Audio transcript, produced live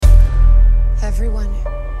Everyone,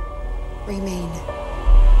 remain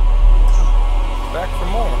calm. Back for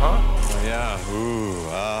more, huh? Oh, yeah.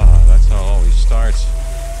 That's how it always starts.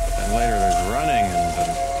 But then later there's running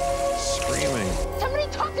and screaming. Somebody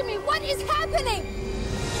talk to me! What is happening?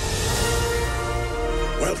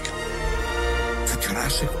 Welcome to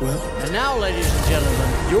Jurassic World. And now, ladies and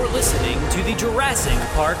gentlemen, you're listening to the Jurassic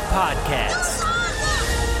Park Podcast.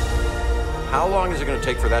 How long is it going to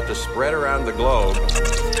take for that to spread around the globe?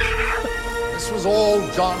 This was all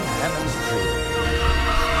John Hammond's dream.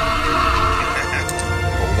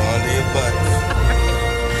 Hold on to your butts.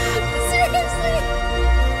 Seriously?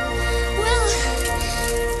 Well,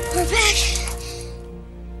 we're back.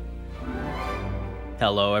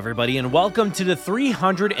 Hello, everybody, and welcome to the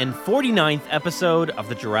 349th episode of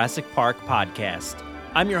the Jurassic Park Podcast.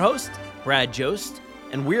 I'm your host, Brad Jost,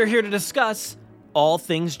 and we're here to discuss all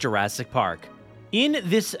things Jurassic Park. In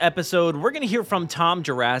this episode, we're going to hear from Tom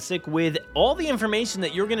Jurassic with all the information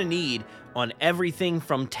that you're going to need on everything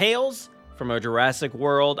from Tales from a Jurassic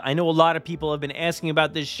World. I know a lot of people have been asking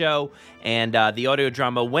about this show and the audio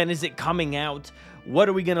drama. When is it coming out? What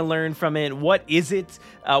are we going to learn from it? What is it?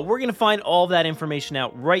 We're going to find all that information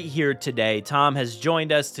out right here today. Tom has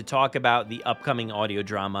joined us to talk about the upcoming audio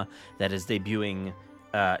drama that is debuting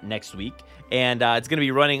next week. And it's going to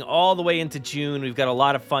be running all the way into June. We've got a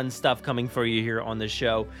lot of fun stuff coming for you here on the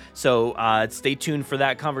show. So stay tuned for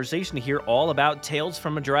that conversation to hear all about Tales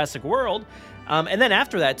from a Jurassic World. And then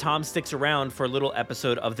after that, Tom sticks around for a little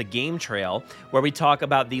episode of The Game Trail, where we talk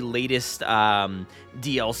about the latest DLC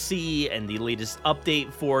and the latest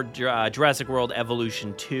update for Jurassic World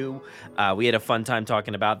Evolution 2. We had a fun time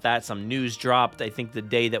talking about that. Some news dropped, I think, the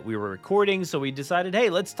day that we were recording, so we decided, hey,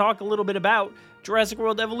 let's talk a little bit about Jurassic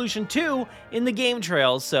World Evolution 2 in The Game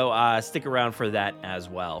Trail, so stick around for that as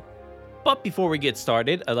well. But before we get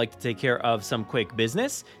started, I'd like to take care of some quick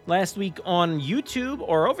business. Last week on YouTube,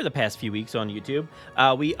 or over the past few weeks on YouTube,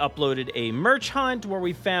 we uploaded a merch hunt where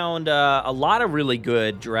we found a lot of really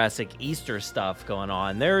good Jurassic Easter stuff going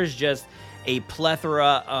on. There is just a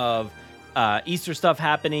plethora of Easter stuff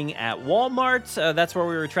happening at Walmart. That's where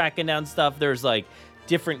we were tracking down stuff. There's like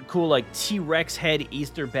different cool like T-Rex head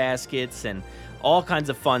Easter baskets and all kinds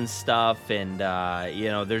of fun stuff. And,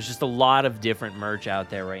 there's just a lot of different merch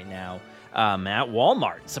out there right now. At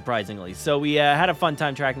Walmart, surprisingly. So we had a fun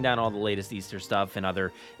time tracking down all the latest Easter stuff and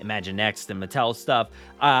other Imaginext and Mattel stuff.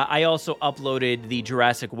 I also uploaded the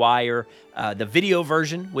Jurassic Wire, the video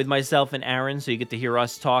version with myself and Aaron, so you get to hear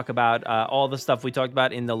us talk about all the stuff we talked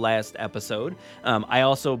about in the last episode. I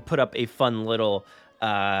also put up a fun little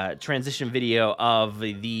transition video of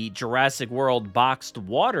the Jurassic World boxed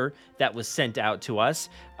water that was sent out to us.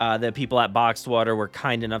 The people at Boxed Water were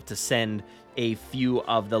kind enough to send a few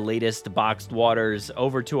of the latest boxed waters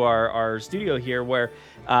over to our studio here, where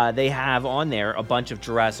they have on there a bunch of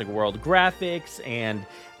Jurassic World graphics and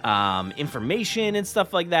information and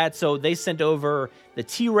stuff like that. So they sent over the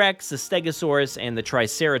T-Rex, the Stegosaurus, and the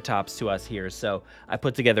Triceratops to us here. So I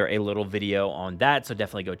put together a little video on that, so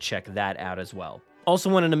definitely go check that out as well. Also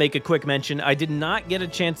wanted to make a quick mention, I did not get a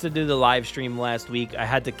chance to do the live stream last week. I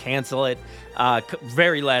had to cancel it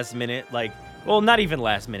very last minute, not even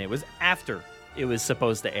last minute. It was after it was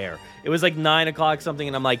supposed to air. It was like 9 o'clock something,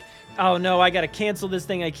 and I'm like, oh no, I gotta cancel this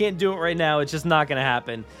thing. I can't do it right now. It's just not gonna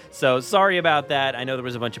happen. So sorry about that. I know there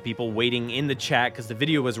was a bunch of people waiting in the chat because the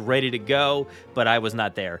video was ready to go, but I was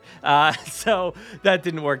not there. So that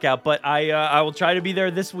didn't work out. But I will try to be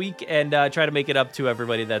there this week and try to make it up to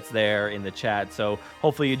everybody that's there in the chat. So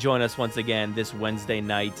hopefully you join us once again this Wednesday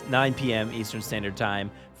night, 9 p.m. Eastern Standard Time,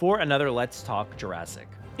 for another Let's Talk Jurassic.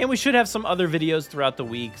 And we should have some other videos throughout the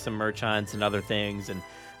week, some merch hunts and other things. And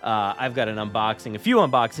I've got a few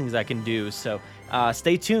unboxings I can do. So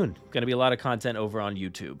stay tuned. Going to be a lot of content over on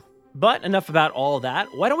YouTube. But enough about all that.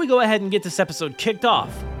 Why don't we go ahead and get this episode kicked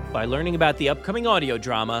off by learning about the upcoming audio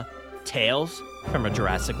drama, Tales from a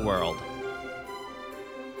Jurassic World.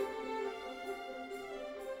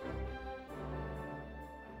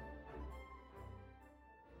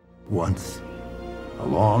 Once, a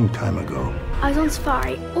long time ago. I was on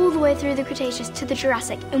safari all the way through the Cretaceous to the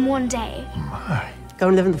Jurassic in one day. My, Go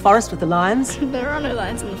and live in the forest with the lions? There are no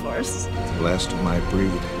lions in the forest. the last of my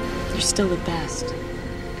breed. They're still the best.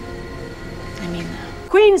 I mean that.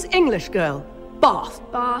 Queen's English girl. Bath.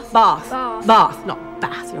 Bath. Bath. Bath. Bath, not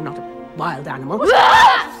bath. You're not a wild animal.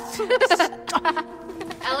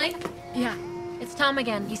 Ellie? Yeah. It's Tom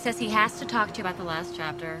again. He says he has to talk to you about the last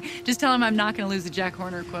chapter. Just tell him I'm not going to lose the Jack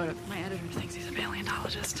Horner quote. My editor thinks he's a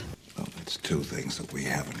paleontologist. Well, that's two things that we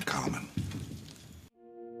have in common.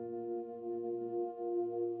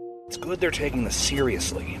 It's good they're taking this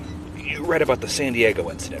seriously. You read about the San Diego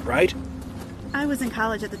incident, right? I was in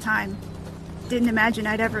college at the time. Didn't imagine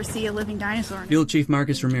I'd ever see a living dinosaur. Field Chief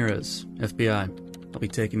Marcus Ramirez, FBI. I'll be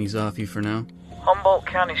taking these off you for now. Humboldt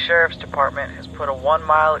County Sheriff's Department has put a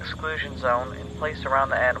 1-mile exclusion zone in place around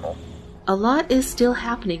the animal. A lot is still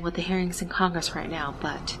happening with the herrings in Congress right now,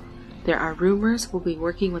 but there are rumors we'll be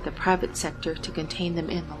working with the private sector to contain them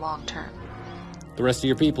in the long term. The rest of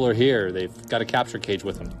your people are here. They've got a capture cage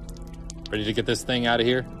with them. Ready to get this thing out of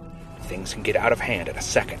here? Things can get out of hand in a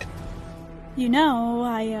second. You know,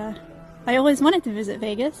 I always wanted to visit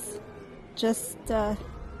Vegas. Just, not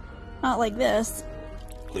like this.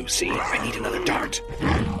 Lucy, I need another dart.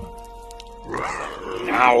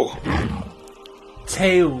 Now!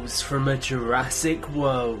 Tales from a Jurassic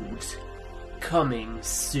World. Coming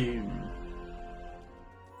soon.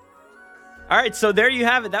 All right, so there you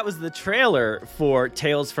have it. That was the trailer for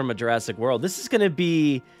Tales from a Jurassic World. This is going to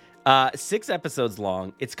be 6 episodes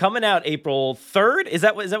long. It's coming out April 3rd. Is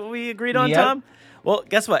that what we agreed on, yep. Tom? Well,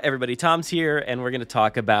 guess what, everybody? Tom's here, and we're going to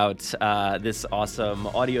talk about this awesome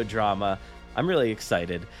audio drama. I'm really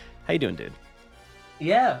excited. How you doing, dude?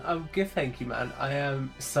 Yeah, I'm good, thank you, man. I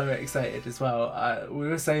am so excited as well. We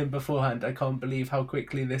were saying beforehand, I can't believe how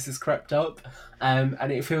quickly this has crept up, and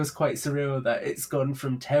it feels quite surreal that it's gone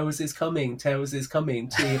from Tales is coming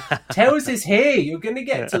to Tales is here. You're going to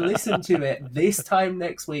get to listen to it this time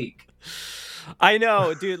next week. I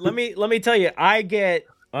know, dude. Let me tell you, I get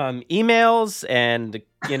emails and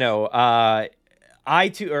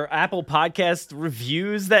iTunes or Apple Podcast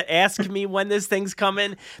reviews that ask me when this thing's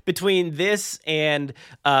coming. Between this and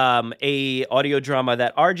a audio drama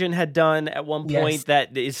that Arjun had done at one point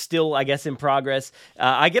that is still, I guess, in progress.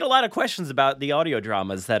 I get a lot of questions about the audio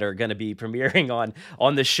dramas that are going to be premiering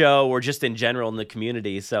on the show or just in general in the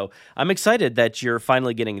community. So I'm excited that you're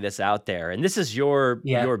finally getting this out there. And this is your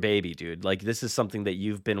baby, dude. Like, this is something that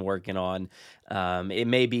you've been working on. It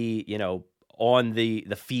may be, on the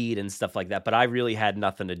feed and stuff like that, but I really had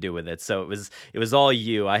nothing to do with it. So it was all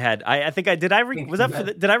you. Did I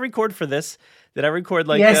record for this? Did I record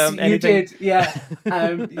yes, anything? You did.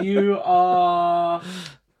 Yeah. You are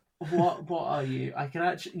what are you?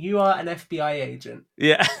 You are an FBI agent.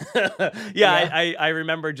 Yeah. Yeah. I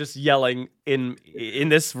remember just yelling in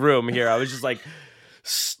this room here. I was just like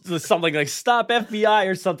something like "Stop FBI"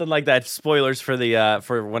 or something like that. Spoilers for the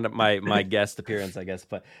for one of my guest appearance, I guess.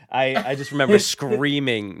 But I just remember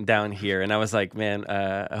screaming down here, and I was like, man,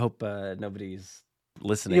 I hope nobody's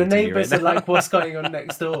listening. Your to neighbors me right are now. like, what's going on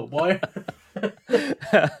next door, boy?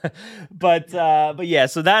 But yeah,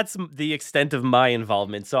 so that's the extent of my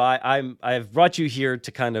involvement. So I've brought you here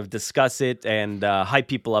to kind of discuss it and hype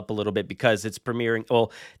people up a little bit because it's premiering.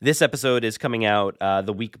 Well, this episode is coming out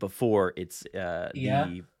the week before it's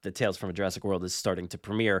the Tales from a Jurassic World is starting to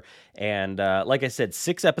premiere. And like I said,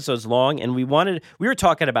 6 episodes long. And we were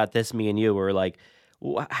talking about this, me and you. We were like,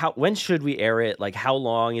 when should we air it? Like, how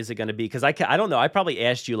long is it going to be? Because I don't know. I probably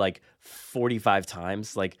asked you like 45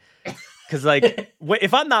 times, like. Because, like,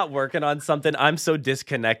 if I'm not working on something, I'm so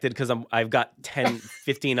disconnected because I've got 10,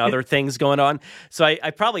 15 other things going on. So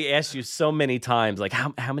I probably asked you so many times, like,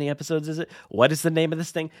 how many episodes is it? What is the name of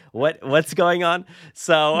this thing? What's going on?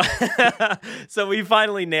 So so we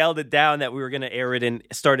finally nailed it down that we were going to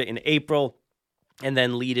start it in April and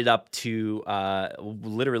then lead it up to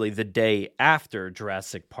literally the day after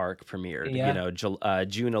Jurassic Park premiered. Yeah.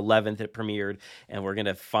 June 11th it premiered, and we're going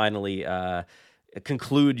to finally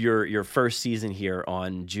conclude your first season here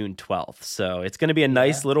on June 12th. So it's going to be a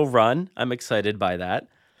nice little run. I'm excited by that.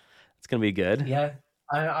 It's going to be good. Yeah,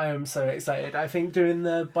 I am so excited. I think doing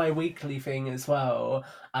the bi-weekly thing as well,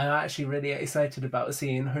 I'm actually really excited about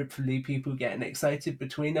seeing hopefully people getting excited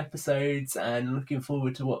between episodes and looking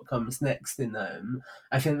forward to what comes next in them.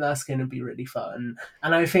 I think that's going to be really fun.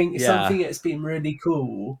 And I think something that's been really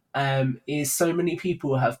cool is so many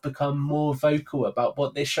people have become more vocal about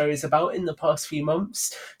what this show is about in the past few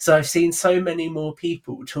months. So I've seen so many more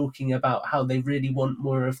people talking about how they really want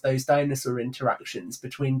more of those dinosaur interactions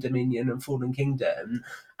between Dominion and Fallen Kingdom.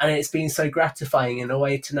 And it's been so gratifying in a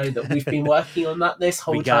way to know that we've been working on that this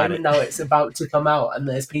whole time, and now it's about to come out and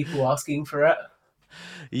there's people asking for it.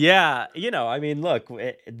 Yeah, I mean, look,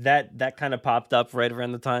 that kind of popped up right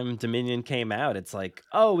around the time Dominion came out. It's like,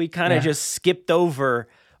 oh, we kind of just skipped over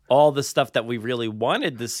all the stuff that we really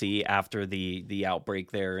wanted to see after the outbreak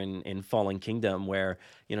there in Fallen Kingdom, where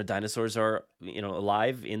dinosaurs are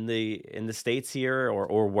alive in the States here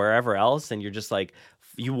or wherever else, and you're just like,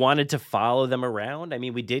 you wanted to follow them around. I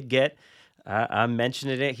mean, we did get I'm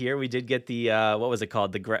mentioning it here. We did get the what was it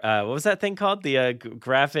called? What was that thing called? The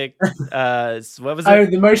graphic. What was it? Oh,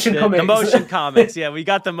 the motion comics. The motion comics. Yeah, we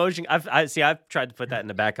got the motion. I've tried to put that in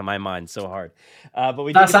the back of my mind so hard. But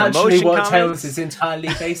we That's did get the actually motion what comics. Tales is entirely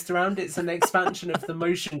based around. It's an expansion of the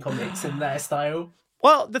motion comics in their style.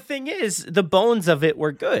 Well, the thing is, the bones of it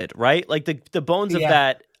were good, right? Like the bones of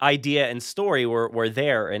that idea and story were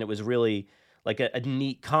there, and it was really like a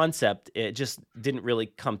neat concept. It just didn't really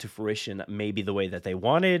come to fruition maybe the way that they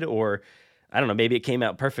wanted, or I don't know, maybe it came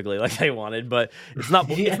out perfectly like they wanted, but it's not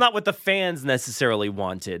it's not what the fans necessarily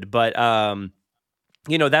wanted. But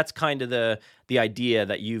that's kind of the idea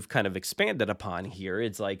that you've kind of expanded upon here.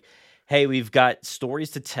 It's like, hey, we've got stories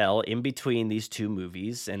to tell in between these two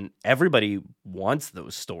movies, and everybody wants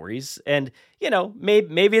those stories. And,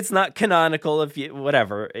 maybe it's not canonical,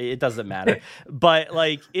 whatever, it doesn't matter. But,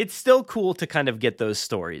 like, it's still cool to kind of get those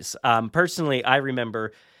stories. Personally, I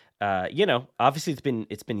remember, obviously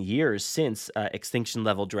it's been years since Extinction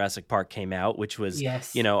Level Jurassic Park came out, which was,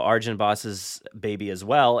 Arjun Boss's baby as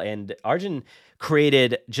well. And Arjun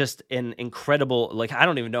created just an incredible, like, I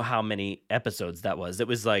don't even know how many episodes that was. It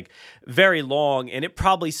was like very long, and it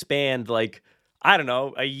probably spanned like, I don't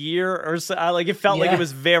know, a year or so. Like, it felt like it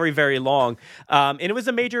was very, very long. And it was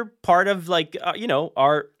a major part of like,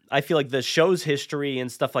 I feel like the show's history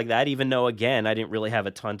and stuff like that, even though, again, I didn't really have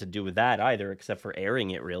a ton to do with that either, except for airing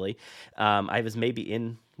it, really. I was maybe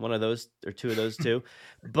in one of those or two of those too.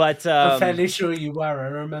 But I'm fairly sure you were. I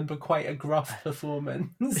remember quite a gruff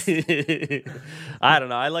performance. I don't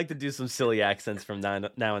know. I like to do some silly accents from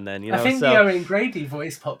now and then. I think the Owen Grady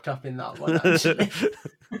voice popped up in that one, actually.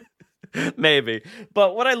 Maybe.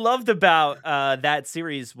 But what I loved about that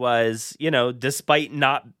series was, despite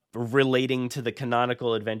not relating to the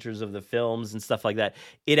canonical adventures of the films and stuff like that,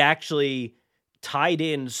 it actually tied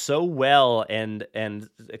in so well and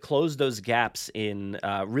closed those gaps in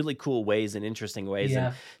really cool ways and interesting ways,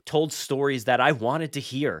 and told stories that I wanted to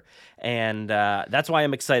hear. And that's why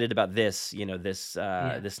I'm excited about this,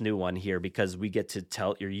 this new one here, because we get to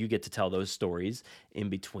tell, or you get to tell those stories in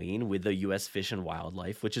between with the U.S. Fish and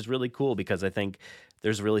Wildlife, which is really cool because I think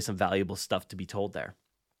there's really some valuable stuff to be told there.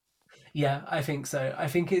 Yeah, I think so. I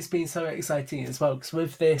think it's been so exciting as well, because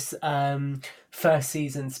with this first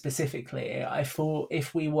season specifically, I thought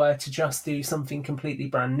if we were to just do something completely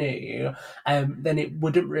brand new, then it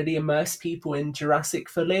wouldn't really immerse people in Jurassic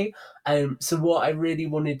fully. So what I really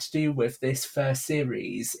wanted to do with this first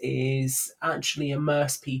series is actually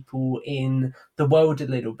immerse people in the world a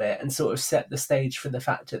little bit and sort of set the stage for the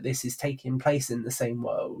fact that this is taking place in the same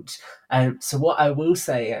world. So what I will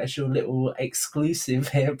say as your little exclusive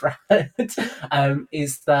here, Brad,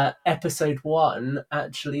 is that episode 1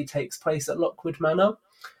 actually takes place at Lockwood Manor.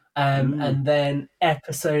 And then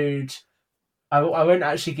I won't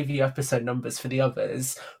actually give you episode numbers for the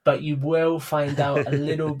others, but you will find out a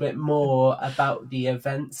little bit more about the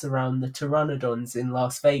events around the pteranodons in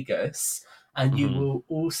Las Vegas. And you will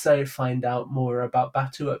also find out more about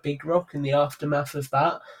Battle at Big Rock and the aftermath of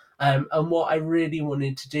that. And what I really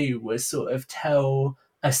wanted to do was sort of tell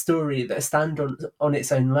a story that stands on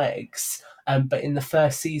its own legs, but in the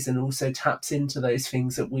first season also taps into those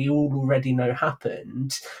things that we all already know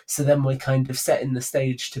happened. So then we're kind of setting the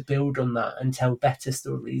stage to build on that and tell better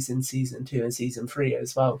stories in season 2 and season 3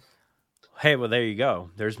 as well. Hey, well, there you go.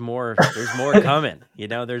 There's more coming,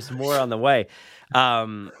 there's more on the way.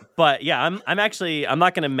 But yeah, I'm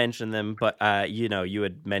not going to mention them, but you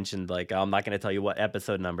had mentioned, like, I'm not going to tell you what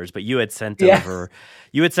episode numbers, but you had sent over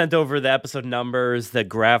the episode numbers, the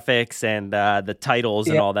graphics, and the titles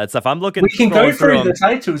and all that stuff. I'm looking. We can go through the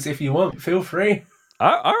titles if you want. Feel free.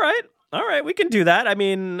 All right, we can do that. I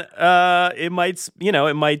mean, it might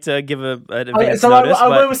give an advance notice. I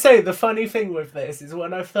will say the funny thing with this is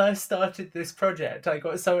when I first started this project, I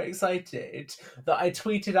got so excited that I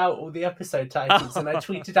tweeted out all the episode titles and I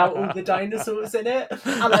tweeted out all the dinosaurs in it.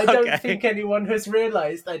 And I don't think anyone has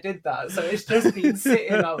realised I did that. So it's just been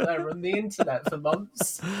sitting out there on the internet for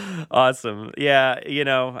months. Awesome. Yeah,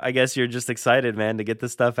 I guess you're just excited, man, to get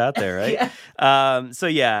this stuff out there, right?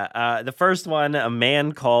 The first one, A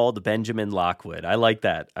Man Called Benjamin Lockwood. I like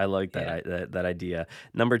that. That idea.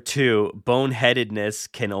 Number 2,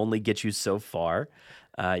 boneheadedness can only get you so far.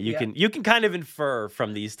 You can kind of infer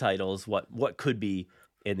from these titles what could be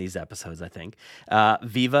in these episodes, I think.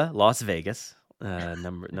 Viva Las Vegas.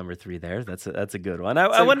 Number 3 there. That's a good one.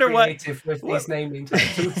 I wonder with these naming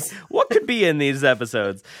titles. What could be in these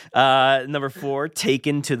episodes. Number 4,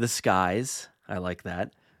 Taken to the Skies. I like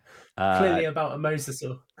that. Clearly about a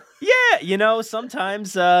mosasaur. Yeah,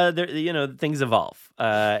 sometimes things evolve.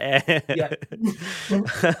 Yeah.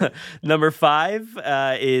 Number 5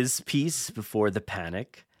 is peace before the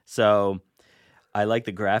panic. So I like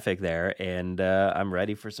the graphic there, and I'm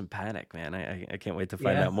ready for some panic, man. I can't wait to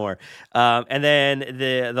find out more. And then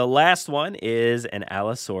the last one is an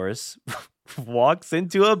Allosaurus walks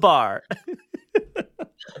into a bar.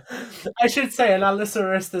 I should say an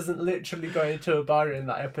Allosaurus doesn't literally go into a bar in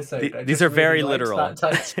that episode. These are very literal.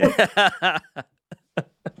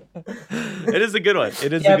 It is a good one.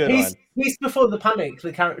 It is a good one. Peace before the panic.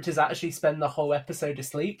 The characters actually spend the whole episode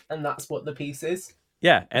asleep, and that's what the piece is.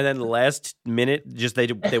 Yeah, and then the last minute, just they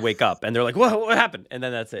wake up and they're like, what happened? And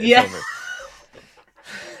then that's it. Yeah.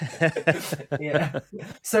 It's over. Yeah.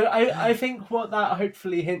 So I think what that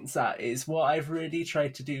hopefully hints at is what I've really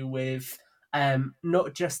tried to do with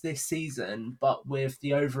not just this season, but with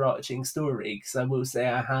the overarching story. Because I will say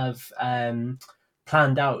I have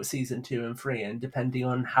planned out season 2 and 3, and depending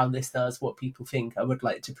on how this does, what people think, I would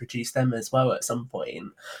like to produce them as well at some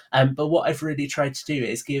point. But what I've really tried to do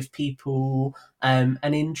is give people an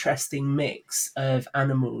interesting mix of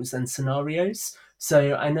animals and scenarios.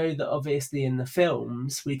 So I know that obviously in the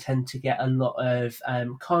films we tend to get a lot of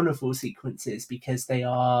carnival sequences because they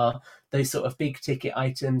are those sort of big ticket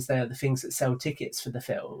items. They are the things that sell tickets for the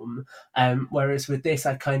film. Whereas with this,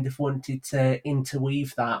 I kind of wanted to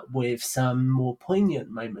interweave that with some more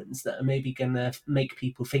poignant moments that are maybe going to make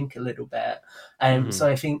people think a little bit. So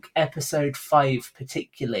I think episode 5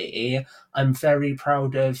 particularly, I'm very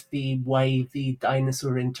proud of the way the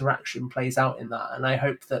dinosaur interaction plays out in that. And I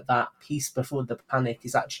hope that that piece before the panic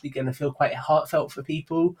is actually going to feel quite heartfelt for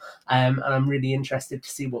people. And I'm really interested to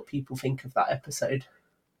see what people think of that episode.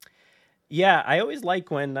 Yeah, I always like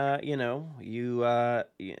when the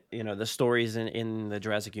stories in the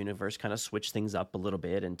Jurassic universe kind of switch things up a little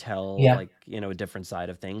bit and tell a different side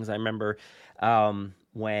of things. I remember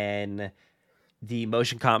when the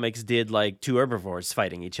motion comics did like 2 herbivores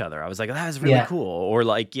fighting each other. I was like, that was really cool. Or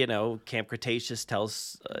like, Camp Cretaceous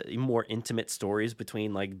tells more intimate stories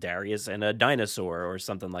between like Darius and a dinosaur or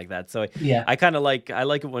something like that. So I kind of like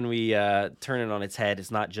it when we turn it on its head.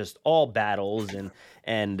 It's not just all battles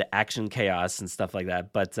and action chaos and stuff like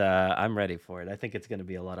that, but I'm ready for it. I think it's going to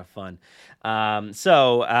be a lot of fun.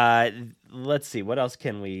 So let's see, what else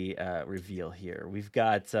can we reveal here? We've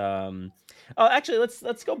got actually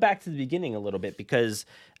let's go back to the beginning a little bit, because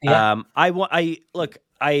I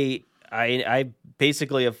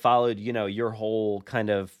basically have followed your whole kind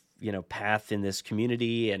of path in this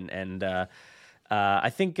community, and I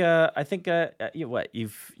think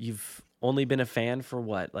you've only been a fan for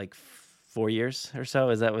what, like 4 years or so?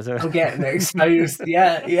 Was that? I'm getting exposed.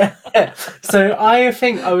 Yeah. So I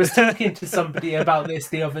think I was talking to somebody about this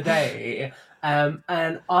the other day,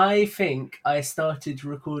 and I think I started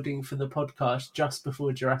recording for the podcast just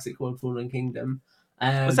before Jurassic World Fallen Kingdom.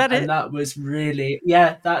 Was that it? And that was really,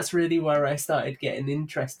 that's really where I started getting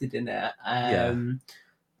interested in it.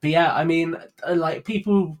 But yeah, I mean, like,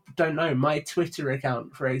 people don't know, my Twitter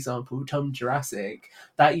account, for example, Tom Jurassic,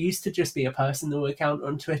 that used to just be a personal account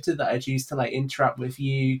on Twitter that I'd used to like interact with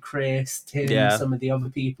you, Chris, Tim, some of the other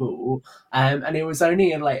people. And it was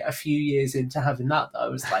only like a few years into having that I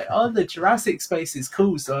was like, oh, the Jurassic space is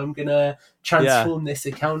cool, so I'm going to transform this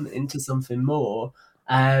account into something more.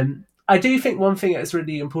 I do think one thing that's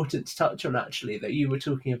really important to touch on, actually, that you were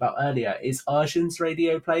talking about earlier, is Arjun's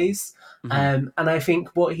radio plays. And I think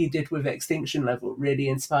what he did with Extinction Level really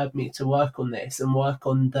inspired me to work on this and work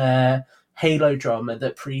on the Halo drama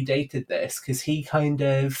that predated this, because he kind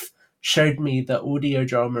of showed me that audio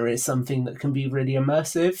drama is something that can be really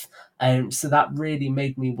immersive. So that really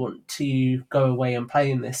made me want to go away and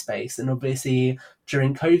play in this space. And obviously,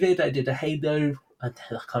 during COVID, I did a Halo... I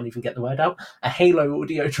can't even get the word out, a Halo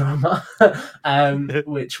audio drama,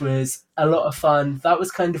 which was a lot of fun. That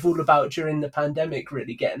was kind of all about, during the pandemic,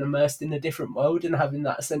 really getting immersed in a different world and having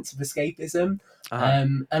that sense of escapism.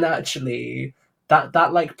 And actually,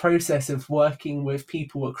 that like process of working with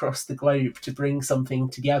people across the globe to bring something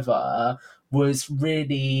together was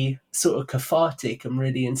really sort of cathartic and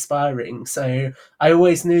really inspiring. So I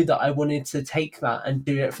always knew that I wanted to take that and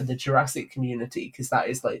do it for the Jurassic community, because that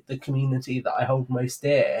is like the community that I hold most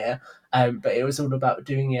dear. But it was all about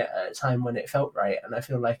doing it at a time when it felt right, and I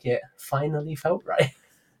feel like it finally felt right.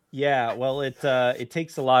 Yeah, well, it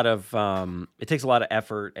takes a lot of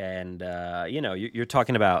effort, and you're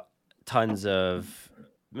talking about tons of.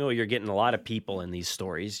 You're getting a lot of people in these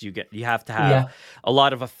stories. You have to have a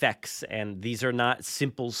lot of effects, and these are not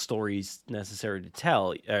simple stories necessarily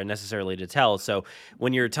to tell. So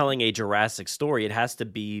when you're telling a Jurassic story, it has to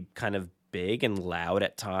be kind of big and loud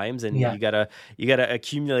at times, and Yeah. you gotta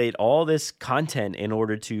accumulate all this content in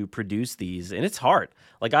order to produce these, and it's hard.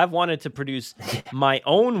 Like I've wanted to produce my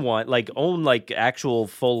own actual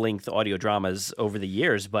full length audio dramas over the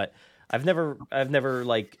years, but I've never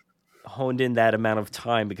like honed in that amount of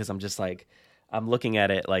time because I'm just like, I'm looking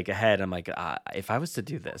at it like ahead. I'm like, if I was to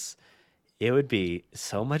do this, it would be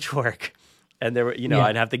so much work. And there were,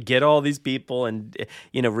 I'd have to get all these people and,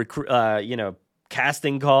 recruit,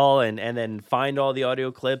 casting call and then find all the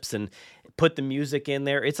audio clips and put the music in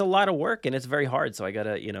there. It's a lot of work and it's very hard. So I got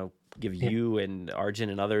to, give you and Arjun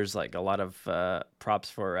and others like a lot of props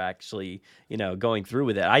for actually, going through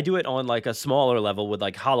with it. I do it on like a smaller level with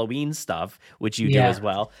like Halloween stuff, which you do as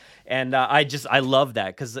well. And I love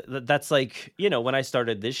that because that's like, when I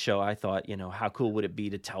started this show, I thought, how cool would it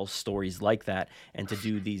be to tell stories like that and to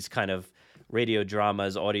do these kind of radio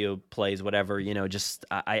dramas, audio plays, whatever,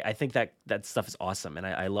 I think that stuff is awesome. And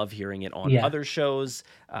I love hearing it on other shows.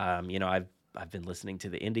 I've been listening to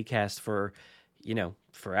the IndieCast for,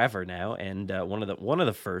 forever now. And one of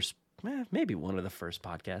the first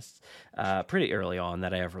podcasts pretty early on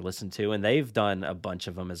that I ever listened to. And they've done a bunch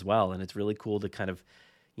of them as well. And it's really cool to kind of,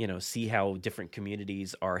 see how different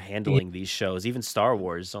communities are handling these shows. Even Star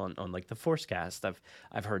Wars on like the Forcecast,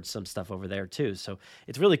 I've heard some stuff over there too. So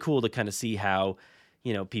it's really cool to kind of see how,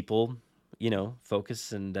 people,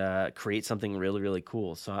 focus and create something really, really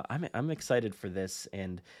cool. So I'm excited for this.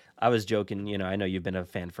 And I was joking, I know you've been a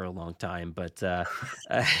fan for a long time, but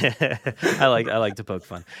I like to poke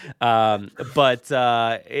fun. But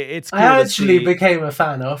it's cool. I actually became a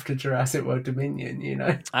fan after Jurassic World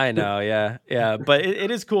Dominion, I know, yeah. But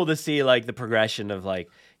it is cool to see like the progression of like,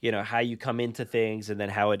 how you come into things and then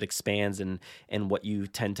how it expands and what you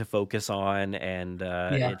tend to focus on. And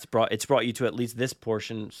it's brought you to at least this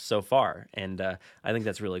portion so far. And I think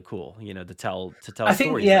that's really cool, to tell stories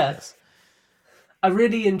like this. I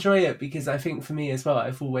really enjoy it because I think for me as well,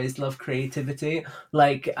 I've always loved creativity.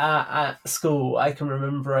 Like at school, I can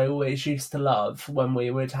remember I always used to love when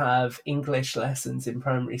we would have English lessons in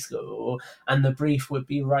primary school and the brief would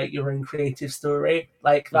be write your own creative story.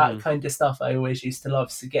 Like that kind of stuff I always used to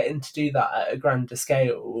love. So getting to do that at a grander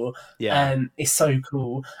scale is so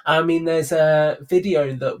cool. I mean, there's a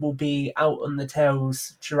video that will be out on the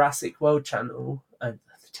Tales Jurassic World channel.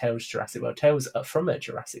 Tales Jurassic World, Tales from a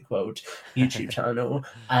Jurassic World YouTube channel.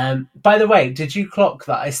 By the way, did you clock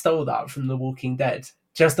that I stole that from The Walking Dead?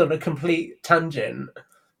 Just on a complete tangent.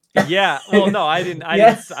 Yeah. Well, no, I didn't.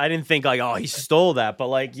 I didn't think like, oh, he stole that. But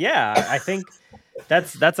like, yeah, I think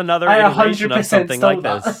that's another iteration of something like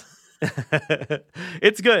this.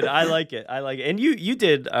 It's good. I like it. And you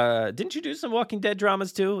did didn't you do some Walking Dead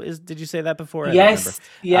dramas too? Did you say that before?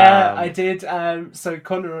 I did. So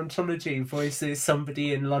Connor Ontology voices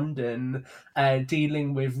somebody in London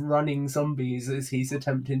dealing with running zombies as he's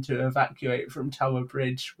attempting to evacuate from Tower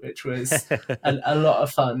Bridge, which was a lot of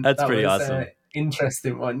fun. That's pretty awesome.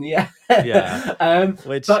 Interesting one. Yeah.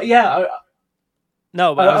 But yeah,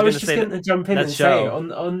 no, but I was just going to jump in and say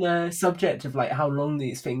on the subject of like how long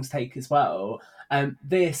these things take as well. I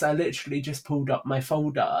literally just pulled up my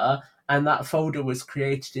folder, and that folder was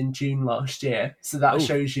created in June last year. So that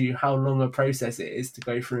shows you how long a process it is to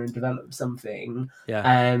go through and develop something. Yeah.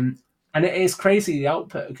 And it is crazy the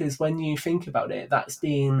output because when you think about it, that's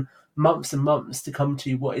been months and months to come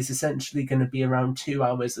to what is essentially going to be around 2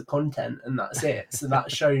 hours of content, and that's it. So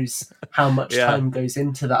that shows how much time goes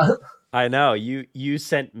into that. I know you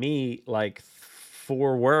sent me like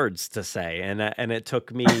 4 words to say, and it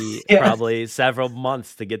took me probably several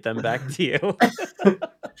months to get them back to you.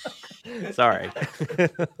 Sorry.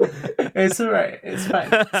 It's all right. It's fine.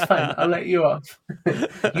 I'll let you off.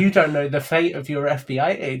 You don't know the fate of your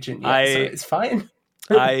FBI agent yet, so it's fine.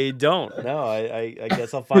 I don't know. I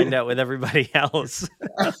guess I'll find out with everybody else.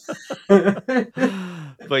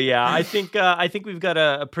 But yeah, I think we've got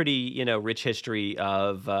a pretty rich history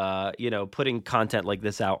of putting content like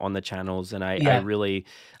this out on the channels, and I really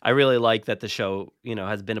like that the show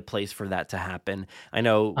has been a place for that to happen. I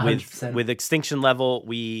know 100%. with Extinction Level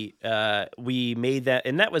we made that,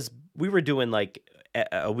 and that was we were doing like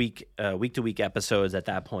a week to week episodes at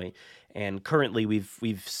that point. And currently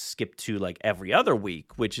we've skipped to like every other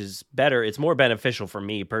week, which is better. It's more beneficial for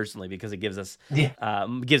me personally because it gives us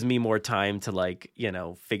gives me more time to like,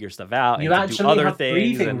 figure stuff out you and to do other have things.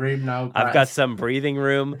 Breathing room now, Brad. I've got some breathing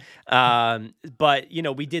room. But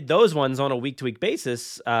we did those ones on a week to week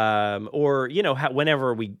basis, or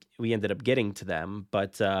whenever we ended up getting to them.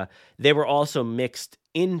 But they were also mixed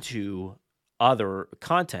into other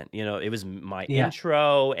content. You know, it was my Yeah.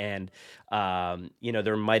 intro, and you know,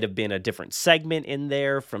 there might have been a different segment in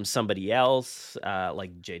there from somebody else,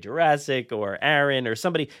 like Jay Jurassic or Aaron or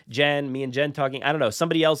somebody, me and Jen talking. I don't know.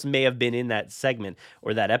 Somebody else may have been in that segment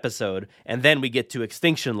or that episode, and then we get to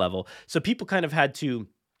Extinction Level. So people kind of had to,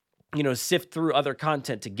 you know, sift through other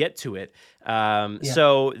content to get to it.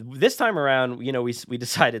 So this time around, you know, we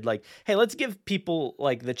decided like, hey, let's give people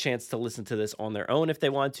like the chance to listen to this on their own if they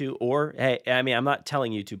want to, or hey, I mean, I'm not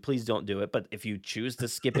telling you to, please don't do it, but if you choose to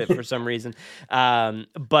skip it for some reason,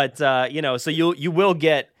 you know, so you will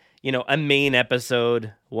get, you know, a main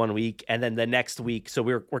episode one week, and then the next week. So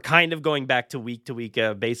we're kind of going back to week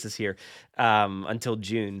basis here until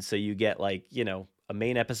June. So you get like, you know, a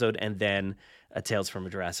main episode and then a Tales from a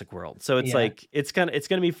Jurassic World. So it's like it's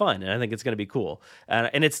gonna be fun, and I think it's gonna be cool.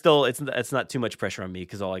 And it's not too much pressure on me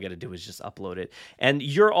because all I got to do is just upload it. And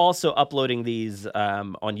you're also uploading these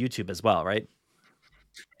on YouTube as well, right?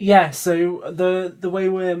 Yeah, so the way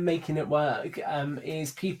we're making it work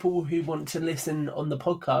is people who want to listen on the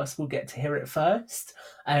podcast will get to hear it first.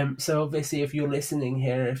 So obviously, if you're listening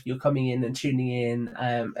here, if you're coming in and tuning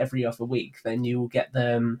in every other week, then you will get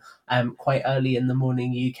them quite early in the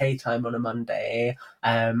morning UK time on a Monday,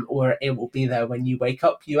 or it will be there when you wake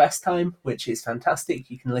up US time, which is fantastic.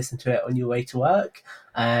 You can listen to it on your way to work.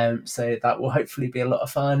 So that will hopefully be a lot of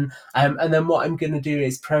fun. And then what I'm going to do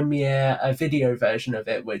is premiere a video version of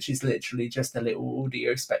it, which is literally just a little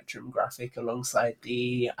audio spectrum graphic alongside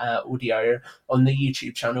the audio on the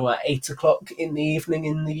YouTube channel at 8:00 in the evening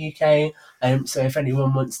in the UK. So if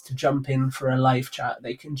anyone wants to jump in for a live chat,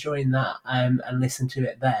 they can join that and listen to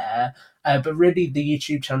it there. But really, the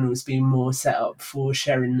YouTube channel has been more set up for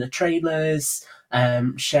sharing the trailers,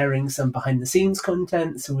 sharing some behind the scenes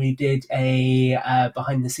content. So we did a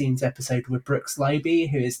behind the scenes episode with Brooks Leiby,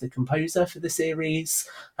 who is the composer for the series,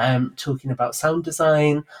 talking about sound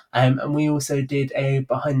design. And we also did a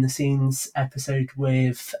behind the scenes episode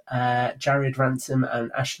with Jared Ransom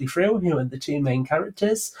and Ashley Frill, who are the two main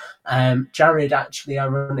characters. Jared, actually,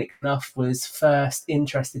 ironic enough, was first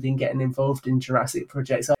interested in getting involved in Jurassic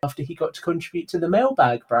projects after he got to contribute to the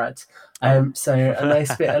mailbag, Brad. So a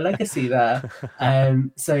nice bit of legacy there.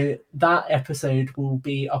 So that episode will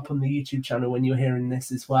be up on the YouTube channel when you're hearing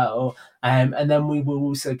this as well. And then we will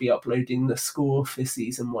also be uploading the score for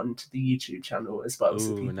season 1 to the YouTube channel as well.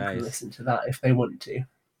 So people can listen to that if they want to.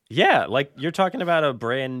 Yeah, like you're talking about a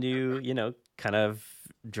brand new, you know, kind of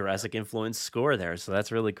Jurassic influence score there. So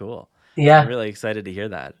that's really cool. Yeah. I'm really excited to hear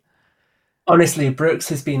that. Honestly, Brooks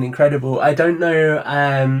has been incredible. I don't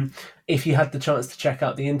know if you had the chance to check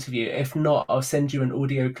out the interview. If not, I'll send you an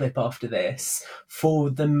audio clip after this. For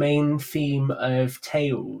the main theme of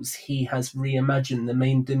Tales, he has reimagined the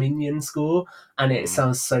main Dominion score, and it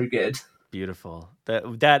sounds so good. Beautiful.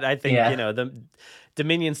 That I think, you know, the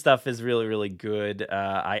Dominion stuff is really, really good.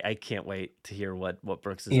 I can't wait to hear what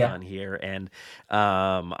Brooks has done here, and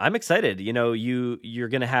I'm excited. You know, you're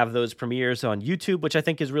gonna have those premieres on YouTube, which I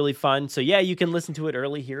think is really fun. So yeah, you can listen to it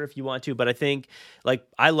early here if you want to. But I think, like,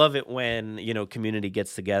 I love it when, you know, community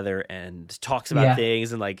gets together and talks about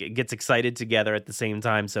things and like it gets excited together at the same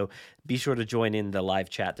time. So be sure to join in the live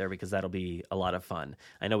chat there because that'll be a lot of fun.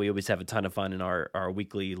 I know we always have a ton of fun in our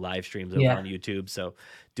weekly live streams over on YouTube. So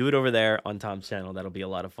do it over there on Tom's channel. That'll be a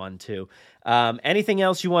lot of fun too. Anything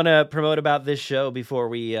else you want to promote about this show before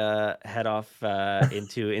we head off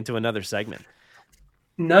into another segment?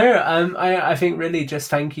 No, I think really just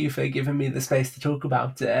thank you for giving me the space to talk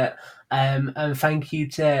about it. And thank you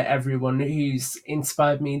to everyone who's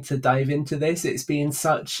inspired me to dive into this. It's been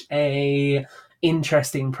such a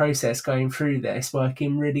interesting process going through this,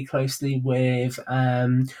 working really closely with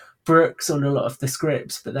Brooks on a lot of the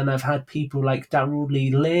scripts, but then I've had people like Daryl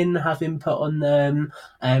Lee Lynn have input on them.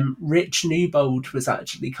 Rich Newbold was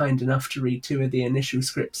actually kind enough to read 2 of the initial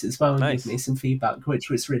scripts as well and give me some feedback,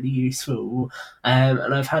 which was really useful.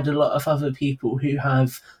 And I've had a lot of other people who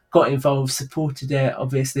have got involved, supported it.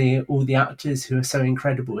 Obviously, all the actors who are so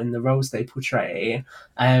incredible in the roles they portray.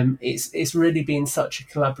 It's really been such a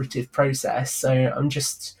collaborative process. So I'm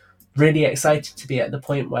just really excited to be at the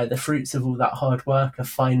point where the fruits of all that hard work are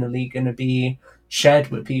finally going to be shared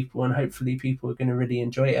with people, and hopefully people are going to really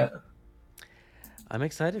enjoy it. I'm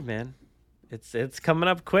excited, man. It's coming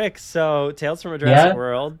up quick. So Tales from a Jurassic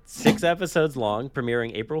World, 6 episodes long,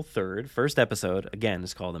 premiering April 3rd. First episode, again,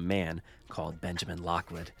 is called A Man Called Benjamin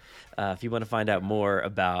Lockwood. If you want to find out more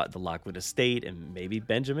about the Lockwood estate and maybe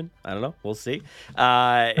Benjamin, I don't know, we'll see.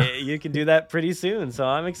 You can do that pretty soon. So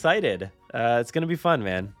I'm excited. It's going to be fun,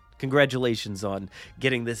 man. Congratulations on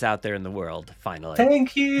getting this out there in the world, finally.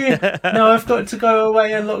 Thank you. Now I've got to go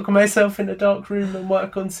away and lock myself in a dark room and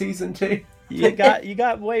work on season 2. You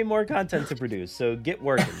got way more content to produce, so get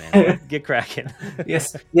working, man. Get cracking.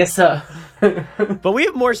 Yes, sir. But we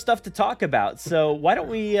have more stuff to talk about, so why don't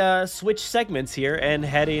we switch segments here and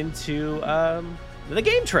head into the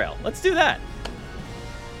game trail? Let's do that.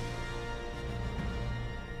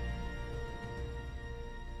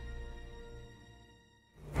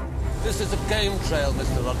 This is a game trail,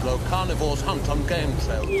 Mr. Ludlow. Carnivores hunt on game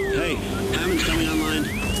trails. Hey, Hammond's coming online.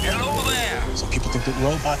 Hello there! So people think that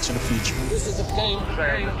robots are the future. This is a game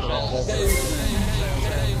trail, Mr.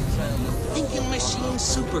 Thinking machine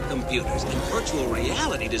supercomputers and virtual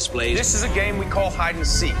reality displays. This is a game we call hide and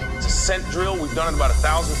seek. It's a scent drill. We've done it about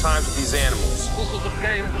 1,000 times with these animals. This is a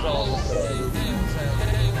game trail,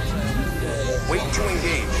 Wait to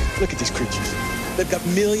engage. Look at these creatures. They've got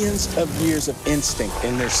millions of years of instinct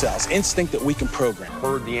in their cells. Instinct that we can program.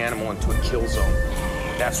 Herd the animal into a kill zone.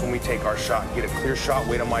 That's when we take our shot. Get a clear shot,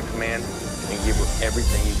 wait on my command, and give her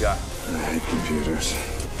everything you got. I hate computers.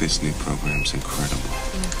 This new program's incredible.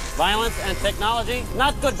 Violence and technology,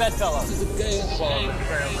 not good bedfellows. This is a game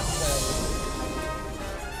trail.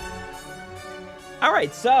 All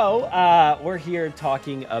right, so we're here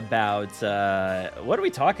talking about, what are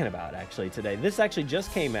we talking about actually today? This actually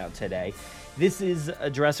just came out today. This is a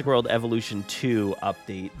Jurassic World Evolution 2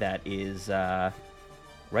 update that is right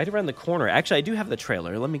around the corner. Actually, I do have the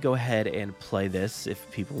trailer. Let me go ahead and play this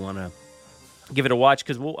if people want to give it a watch,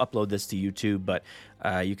 because we'll upload this to YouTube, but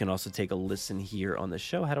you can also take a listen here on the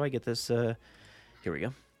show. How do I get this? Here we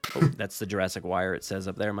go. Oh, that's the Jurassic Wire it says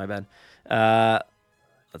up there, my bad.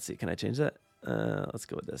 Let's see, can I change that? Let's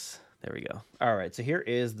go with this. There we go. All right, so here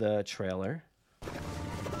is the trailer.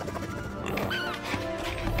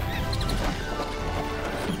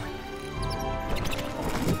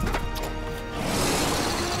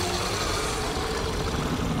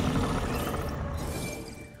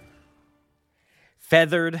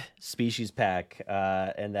 Feathered Species Pack,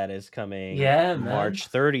 and that is coming March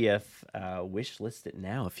 30th. Wish list it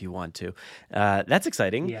now if you want to. That's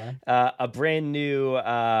exciting. Yeah. A brand new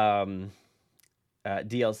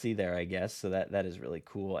DLC there, I guess. So that is really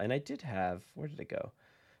cool. And I did have, where did it go?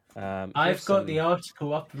 I've got the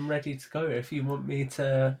article up and ready to go if you want me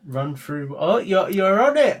to run through. Oh, you're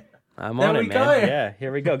on it. I'm on it, man. Yeah,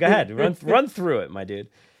 here we go. Go ahead. Run through it, my dude.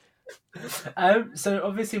 So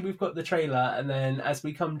obviously we've got the trailer, and then as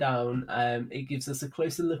we come down, it gives us a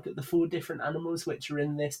closer look at the 4 different animals which are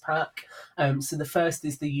in this pack. So the first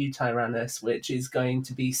is the Eutyrannus, which is going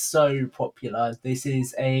to be so popular. This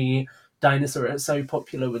is a dinosaur that's so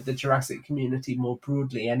popular with the Jurassic community more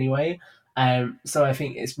broadly anyway. So I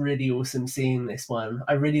think it's really awesome seeing this one.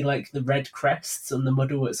 I really like the red crests on the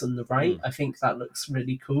model that's on the right. I think that looks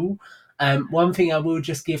really cool. One thing I will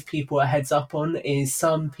just give people a heads up on is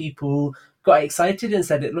some people got excited and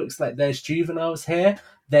said it looks like there's juveniles here.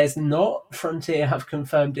 There's not. Frontier have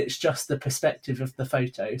confirmed it's just the perspective of the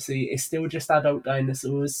photo. So it's still just adult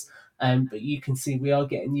dinosaurs. But you can see we are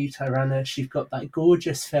getting Eutyrannus. You've got that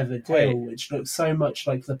gorgeous feathered tail, which looks so much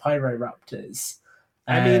like the Pyroraptors.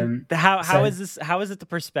 I mean, how is this? How is it the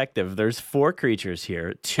perspective? There's 4 creatures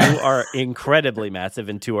here. 2 are incredibly massive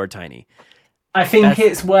and 2 are tiny. I think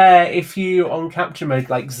it's where if you on capture mode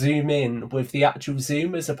like zoom in with the actual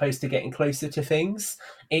zoom as opposed to getting closer to things,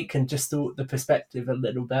 it can distort the perspective a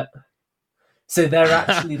little bit. So they're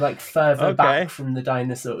actually like further back from the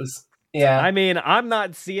dinosaurs. Yeah, I mean, I'm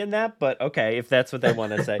not seeing that, but okay, if that's what they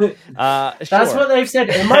want to say. That's what they've said.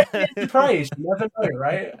 It might be a surprise. You never know,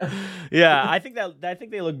 right? Yeah, I think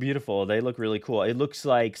they look beautiful. They look really cool. It looks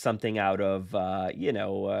like something out of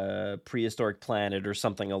Prehistoric Planet or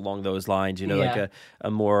something along those lines. Like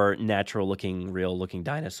a more natural looking, real looking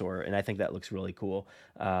dinosaur, and I think that looks really cool.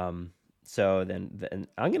 So then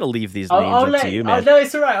I'm gonna leave these names up to you, man. No,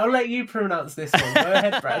 it's all right. I'll let you pronounce this one. Go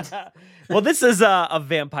ahead, Brad. Well, this is a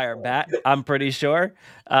vampire bat, I'm pretty sure,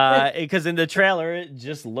 because in the trailer it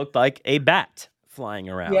just looked like a bat flying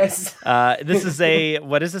around. Yes. This is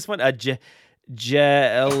what is this one? A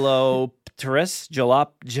Gelopterus?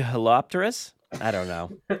 I don't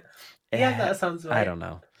know. Yeah, that sounds right. I don't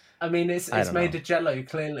know. I mean, it's made of Jello,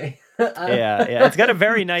 clearly. Yeah. It's got a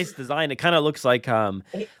very nice design. It kind of looks like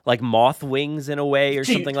moth wings in a way, or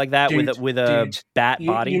something like that, with a bat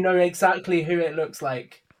body. You know exactly who it looks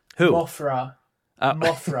like. Who? Mothra.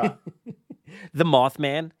 Mothra. The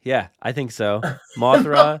Mothman? Yeah, I think so.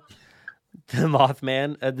 Mothra. The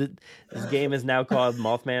Mothman. This game is now called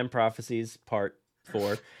Mothman Prophecies Part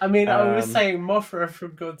 4. I mean, I was saying Mothra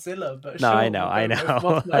from Godzilla, but no, sure, I know. I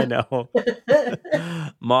know.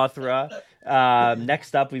 Mothra.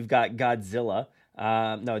 Next up, we've got Godzilla.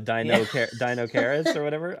 Dinocaris or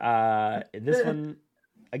whatever. This one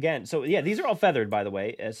again. So yeah, these are all feathered, by the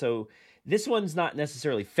way. So This one's not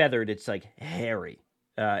necessarily feathered; it's like hairy,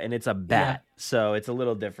 and it's a bat, so it's a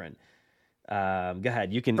little different. Go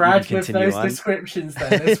ahead. You can continue with those on. descriptions.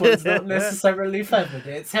 Then this one's not necessarily feathered;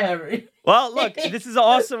 it's hairy. Well, look, this is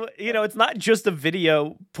awesome. It's not just a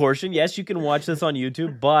video portion. Yes, you can watch this on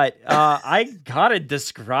YouTube, but I gotta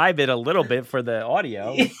describe it a little bit for the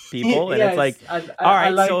audio people. And Yes, it's like, all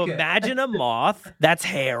right, so imagine a moth that's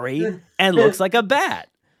hairy and looks like a bat.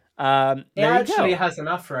 It There actually you go. has an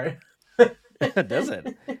afro. Does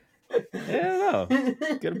it? I don't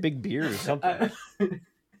know. Got a big beard or something.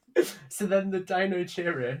 So then the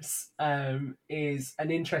Dinocheirus is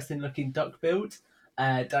an interesting looking duck-billed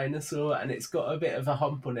dinosaur, and it's got a bit of a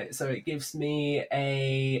hump on it, so it gives me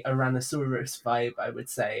a Tyrannosaurus vibe, I would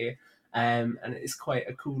say. And it's quite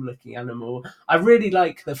a cool looking animal. I really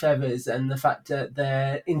like the feathers and the fact that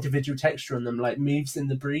the individual texture on them like moves in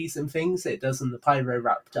the breeze and things it does on the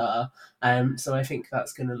Pyroraptor. So I think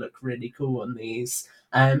that's going to look really cool on these.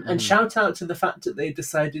 And shout out to the fact that they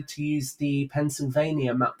decided to use the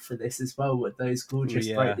Pennsylvania map for this as well, with those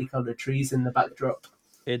gorgeous brightly coloured trees in the backdrop.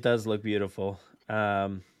 It does look beautiful.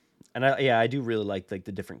 And I do really like the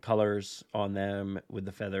different colors on them with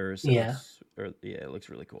the feathers. It looks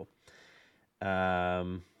really cool.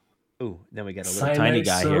 Then we got a little tiny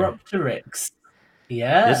guy here. Sinosauropteryx.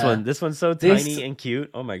 Yeah. This one's so tiny and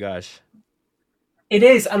cute. Oh my gosh. It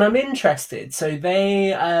is, and I'm interested. So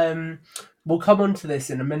they we'll come on to this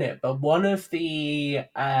in a minute, but one of the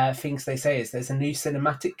things they say is there's a new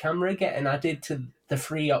cinematic camera getting added to the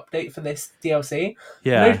free update for this DLC.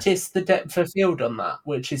 Yeah. Notice the depth of field on that,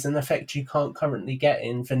 which is an effect you can't currently get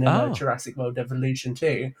in vanilla Jurassic World Evolution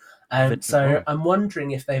 2. So I'm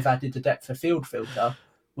wondering if they've added a depth of field filter,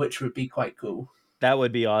 which would be quite cool. That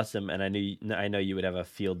would be awesome, and I know you would have a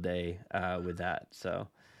field day with that. So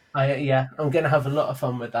I'm gonna have a lot of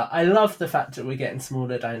fun with that. I love the fact that we're getting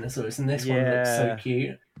smaller dinosaurs, and this one looks so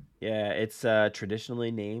cute. Yeah, it's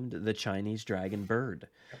traditionally named the Chinese dragon bird.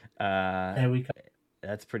 There we go.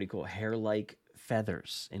 That's pretty cool. Hair-like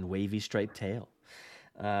feathers and wavy striped tail.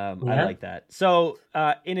 I like that. So,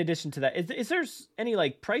 in addition to that, is there any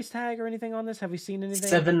price tag or anything on this? Have we seen anything?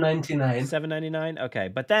 $7.99. $7.99. Okay,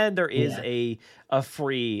 but then there is a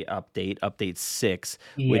free update 6,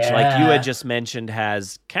 which, like you had just mentioned,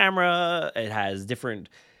 has camera. It has different,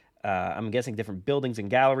 I'm guessing, different buildings and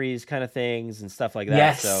galleries, kind of things and stuff like that.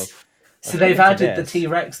 Yes. So they've added the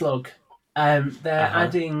T-Rex log. They're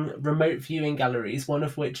adding remote viewing galleries, one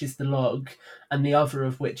of which is the log and the other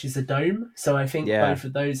of which is a dome. So I think both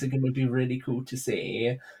of those are going to be really cool to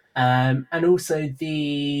see. And also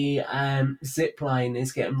the zip line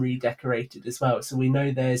is getting redecorated as well. So we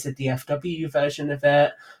know there's a DFW version of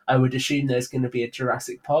it. I would assume there's going to be a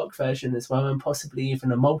Jurassic Park version as well, and possibly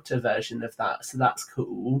even a Malta version of that. So that's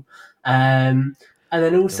cool. And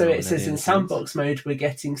then also it says in sandbox mode, we're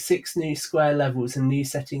getting 6 new square levels and new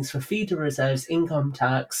settings for feeder reserves, income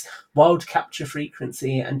tax, wild capture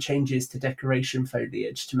frequency, and changes to decoration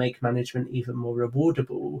foliage to make management even more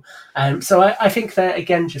rewardable. So I think they're,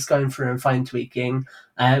 again, just going through and fine tweaking.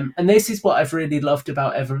 And this is what I've really loved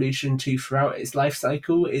about Evolution 2 throughout its life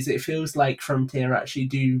cycle, is it feels like Frontier actually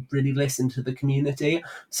do really listen to the community.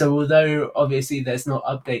 So although obviously there's not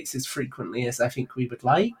updates as frequently as I think we would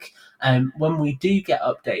like, when we do get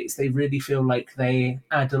updates, they really feel like they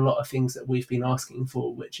add a lot of things that we've been asking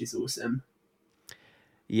for, which is awesome.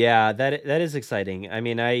 Yeah, that is exciting. I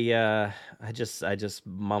mean, I just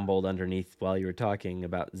mumbled underneath while you were talking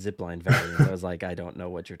about zipline variants. I was like, I don't know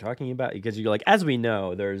what you're talking about, because you're like, as we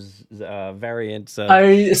know, there's variants.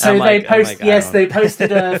 They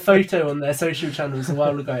posted a photo on their social channels a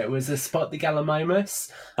while ago. It was a Spot the Gallimimus,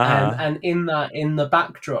 and in the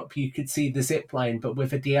backdrop you could see the zipline, but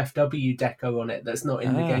with a DFW deco on it that's not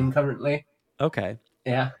in the game currently. Okay.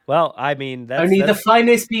 Yeah. Well, I mean, that's the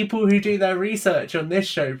finest people who do their research on this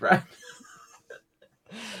show, Brad.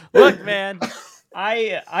 Look, man,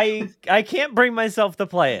 I can't bring myself to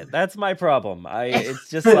play it. That's my problem. It's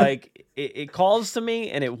just like it calls to me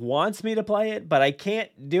and it wants me to play it, but I can't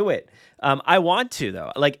do it. I want to,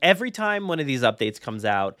 though. Like every time one of these updates comes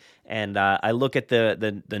out and I look at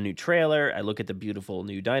the new trailer, I look at the beautiful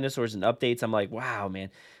new dinosaurs and updates, I'm like, wow, man,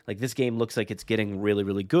 like this game looks like it's getting really,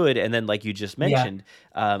 really good. And then, like you just mentioned,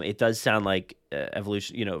 it does sound like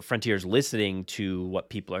Evolution, Frontier's listening to what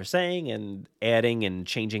people are saying and adding and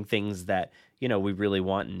changing things that, we really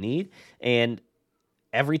want and need. And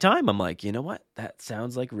every time I'm like, you know what? That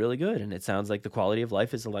sounds like really good, and it sounds like the quality of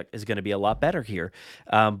life is going to be a lot better here.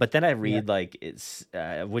 But then I read it's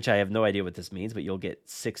which I have no idea what this means, but you'll get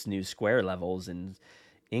 6 new square levels and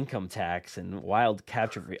income tax and wild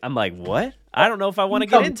capture. I'm like, what? I don't know if I want to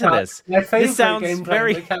get into this. This sounds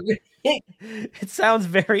very. It sounds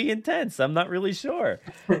very intense. I'm not really sure.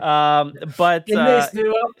 But in this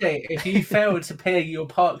new update, if you fail to pay your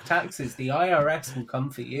park taxes, the IRS will come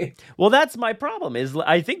for you. Well, that's my problem. Is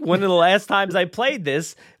I think one of the last times I played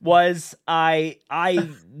this was I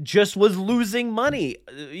just was losing money,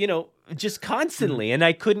 just constantly, and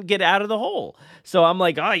I couldn't get out of the hole. So I'm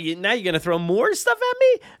like, now you're gonna throw more stuff at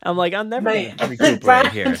me? I'm like, I'm never gonna recuperate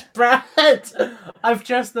here. Brad, I've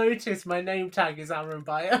just noticed my name tag is Aaron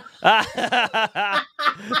Bayer.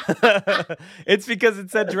 It's because it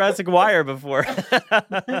said Jurassic Wire before.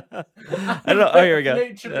 I don't know. Oh, here we go.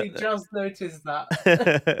 Literally just noticed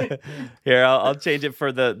that. Here, I'll change it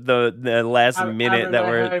for the last minute Aaron, that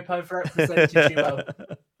we're. I hope I've represented you well.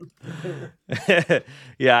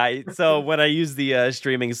 Yeah, so when I use the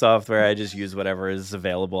streaming software, I just use whatever is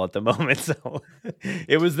available at the moment. So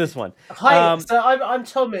it was this one. Hi, so I'm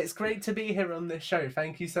Tom. It's great to be here on this show.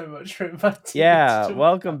 Thank you so much for inviting me. Yeah,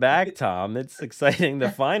 welcome back, Tom. It's exciting to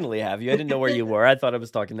finally have you. I didn't know where you were. I thought I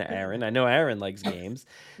was talking to Aaron. I know Aaron likes games.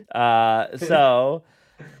 So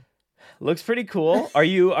looks pretty cool. Are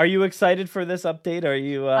you excited for this update? Are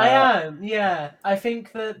you? I am. Yeah, I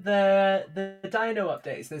think that the Dino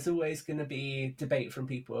updates, there's always going to be debate from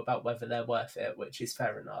people about whether they're worth it, which is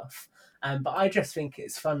fair enough. But I just think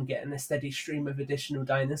it's fun getting a steady stream of additional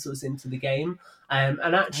dinosaurs into the game.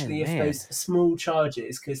 And actually, if those small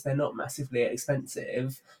charges, because they're not massively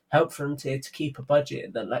expensive, help Frontier to keep a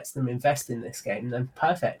budget that lets them invest in this game, then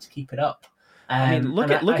perfect. Keep it up. I mean,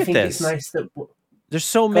 look at think this. It's nice that. There's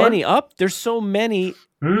so many There's so many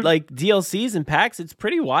like DLCs and packs. It's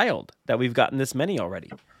pretty wild that we've gotten this many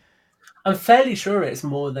already. I'm fairly sure it's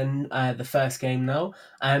more than the first game now.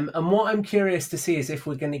 And what I'm curious to see is if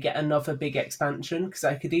we're going to get another big expansion, because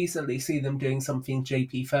I could easily see them doing something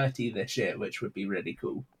JP30 this year, which would be really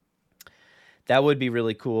cool. That would be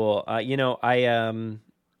really cool. I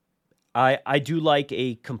do like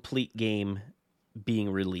a complete game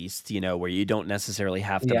being released, where you don't necessarily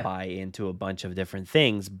have to buy into a bunch of different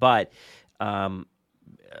things, but having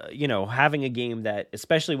a game that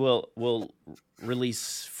especially will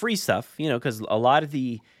release free stuff, because a lot of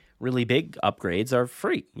the really big upgrades are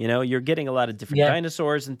free. You're getting a lot of different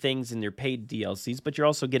dinosaurs and things in your paid DLCs, but you're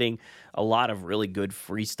also getting a lot of really good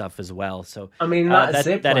free stuff as well. So I mean, that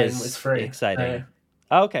zipline was free. Exciting.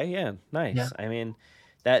 Okay, yeah, nice. Yeah. I mean,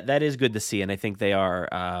 that is good to see, and I think they are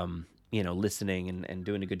listening and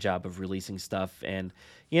doing a good job of releasing stuff. And,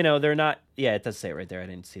 they're not, it does say it right there. I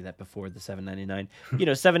didn't see that before, the $7.99.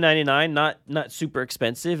 $7.99, not super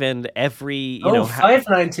expensive. And every,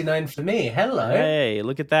 $5.99 for me. Hello. Hey,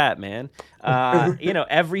 look at that, man.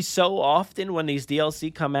 Every so often when these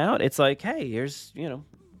DLC come out, it's like, hey, here's,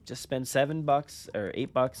 just spend $7 or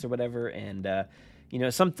 $8 or whatever. And,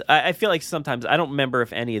 I feel like sometimes, I don't remember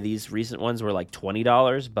if any of these recent ones were like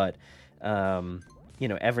 $20, but, every now and then you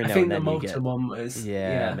get... I think the Malta one was...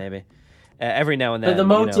 Yeah, maybe. Every now and then, but the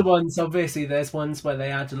Malta ones, obviously, there's ones where they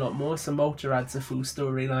add a lot more. So Malta adds a full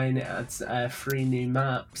storyline, it adds 3 new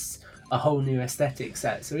maps, a whole new aesthetic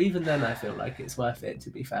set. So even then, I feel like it's worth it, to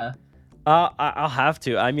be fair. I'll have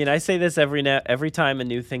to. I mean, I say this every time a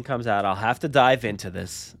new thing comes out. I'll have to dive into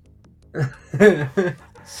this.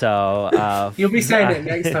 So... You'll be saying it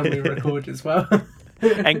next time we record as well.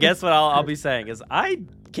 And guess what I'll be saying is I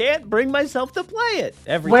can't bring myself to play it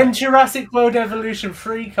when time. Jurassic World Evolution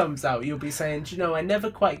 3 comes out, you'll be saying, I never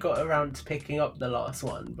quite got around to picking up the last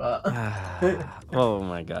one, but... Oh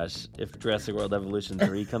my gosh. If Jurassic World Evolution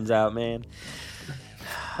 3 comes out, man.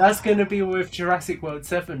 That's going to be with Jurassic World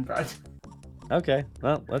 7, Brad. Okay,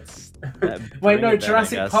 well, let's... Wait, no,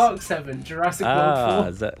 Jurassic Park 7. Jurassic World 4.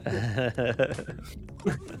 Is that...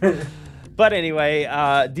 But anyway,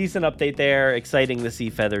 decent update there. Exciting to see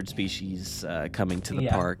feathered species coming to the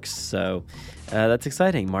parks. So that's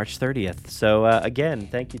exciting. March 30th. So again,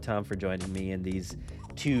 thank you, Tom, for joining me in these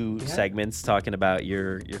 2 segments talking about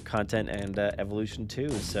your content and Evolution 2.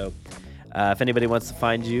 So if anybody wants to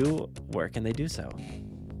find you, where can they do so?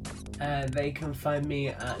 They can find me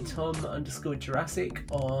at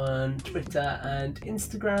Tom_Jurassic on Twitter and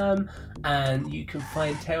Instagram, and you can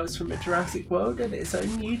find Tales from a Jurassic World at its own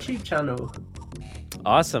YouTube channel.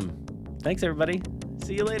 Awesome. Thanks, everybody.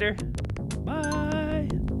 See you later. Bye.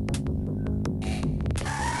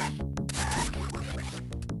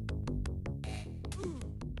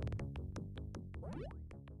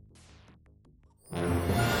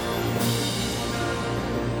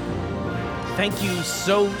 Thank you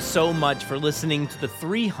so much for listening to the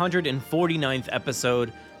 349th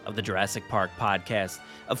episode of the Jurassic Park podcast.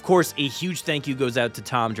 Of course, a huge thank you goes out to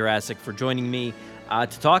Tom Jurassic for joining me.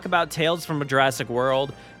 to talk about Tales from a Jurassic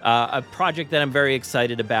World, a project that I'm very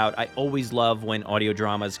excited about. I always love when audio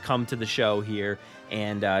dramas come to the show here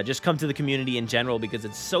and just come to the community in general, because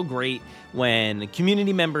it's so great when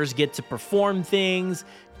community members get to perform things,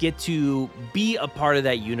 get to be a part of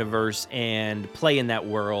that universe and play in that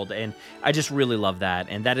world, and I just really love that,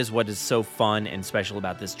 and that is what is so fun and special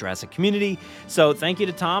about this Jurassic community. So thank you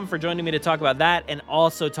to Tom for joining me to talk about that, and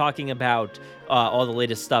also talking about all the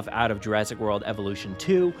latest stuff out of Jurassic World Evolution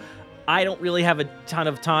 2. I don't really have a ton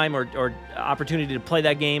of time or opportunity to play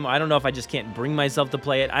that game. I don't know if I just can't bring myself to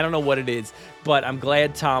play it. I don't know what it is, but I'm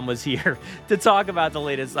glad Tom was here to talk about the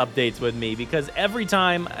latest updates with me, because every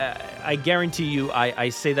time, I guarantee you, I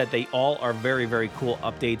say that they all are very, very cool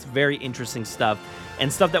updates, very interesting stuff,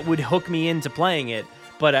 and stuff that would hook me into playing it.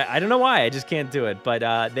 But I don't know why, I just can't do it.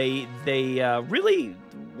 But they really,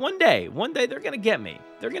 one day, they're going to get me.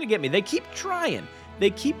 They're going to get me. They keep trying. They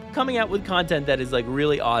keep coming out with content that is like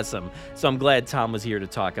really awesome. So I'm glad Tom was here to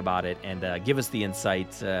talk about it and give us the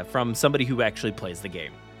insights from somebody who actually plays the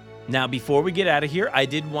game. Now, before we get out of here, I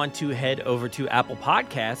did want to head over to Apple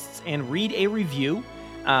Podcasts and read a review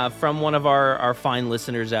from one of our fine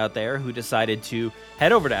listeners out there who decided to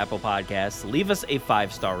head over to Apple Podcasts, leave us a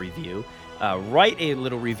 5-star review, write a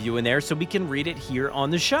little review in there so we can read it here on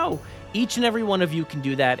the show. Each and every one of you can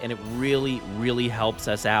do that, and it really, really helps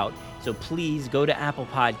us out. So please go to Apple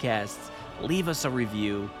Podcasts, leave us a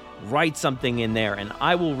review, write something in there, and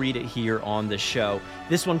I will read it here on the show.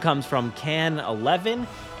 This one comes from Can11,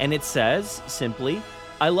 and it says, simply,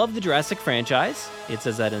 I love the Jurassic franchise. It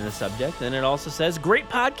says that in the subject. And it also says, great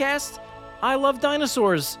podcast. I love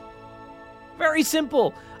dinosaurs. Very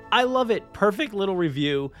simple. I love it. Perfect little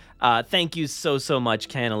review. Thank you so much,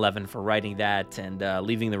 Can11, for writing that and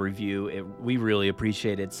leaving the review. We really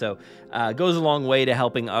appreciate it. So it goes a long way to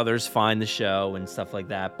helping others find the show and stuff like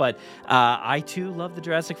that. But I, too, love the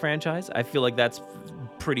Jurassic franchise. I feel like that's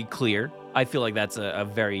pretty clear. I feel like that's a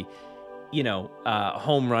very,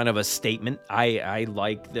 home run of a statement. I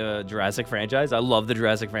like the Jurassic franchise. I love the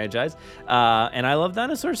Jurassic franchise. And I love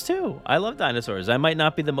dinosaurs too. I love dinosaurs. I might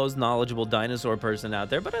not be the most knowledgeable dinosaur person out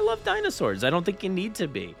there, but I love dinosaurs. I don't think you need to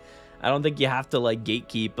be. I don't think you have to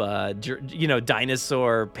gatekeep,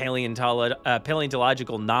 dinosaur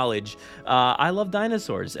paleontological knowledge. I love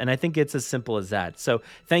dinosaurs, and I think it's as simple as that. So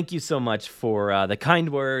thank you so much for the kind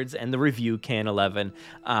words and the review, Can11.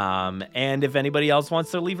 And if anybody else wants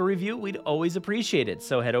to leave a review, we'd always appreciate it.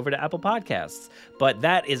 So head over to Apple Podcasts. But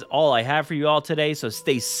that is all I have for you all today. So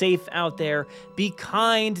stay safe out there. Be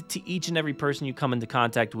kind to each and every person you come into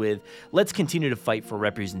contact with. Let's continue to fight for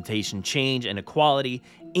representation, change, and equality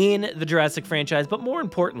in the Jurassic franchise, but more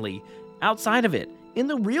importantly, outside of it, in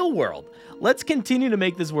the real world. Let's continue to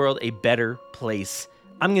make this world a better place.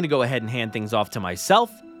 I'm going to go ahead and hand things off to myself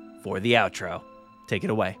for the outro. Take it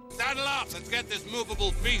away. Saddle up, let's get this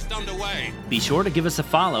movable feast underway. Be sure to give us a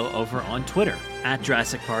follow over on Twitter at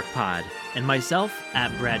Jurassic Park Pod, and myself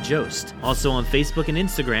at Brad Jost. Also on Facebook and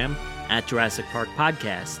Instagram at Jurassic Park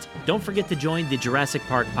Podcast. Don't forget to join the Jurassic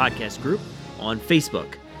Park Podcast group on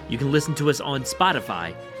Facebook. You can listen to us on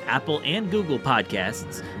Spotify, Apple and Google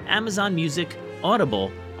Podcasts, Amazon Music,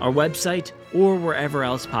 Audible, our website, or wherever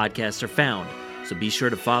else podcasts are found. So be sure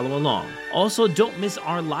to follow along. Also, don't miss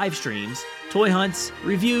our live streams, toy hunts,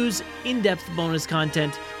 reviews, in-depth bonus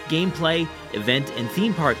content, gameplay, event and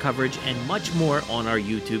theme park coverage, and much more on our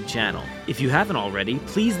YouTube channel. If you haven't already,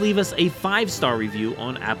 please leave us a 5-star review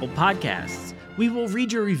on Apple Podcasts. We will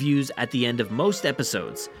read your reviews at the end of most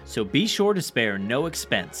episodes, so be sure to spare no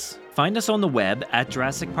expense. Find us on the web at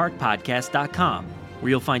JurassicParkPodcast.com, where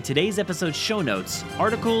you'll find today's episode's show notes,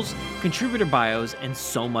 articles, contributor bios, and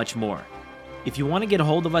so much more. If you want to get a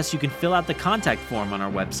hold of us, you can fill out the contact form on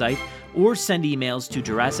our website or send emails to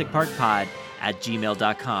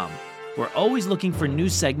JurassicParkPod@gmail.com. We're always looking for new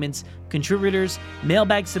segments, contributors,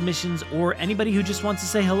 mailbag submissions, or anybody who just wants to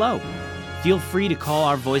say hello. Feel free to call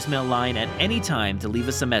our voicemail line at any time to leave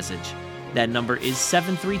us a message. That number is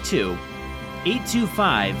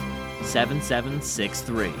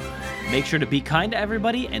 732-825-7763. Make sure to be kind to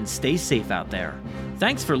everybody and stay safe out there.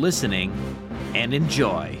 Thanks for listening, and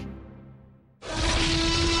enjoy.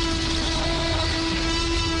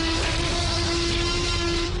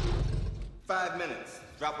 5 minutes.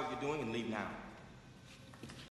 Drop what you're doing and leave now.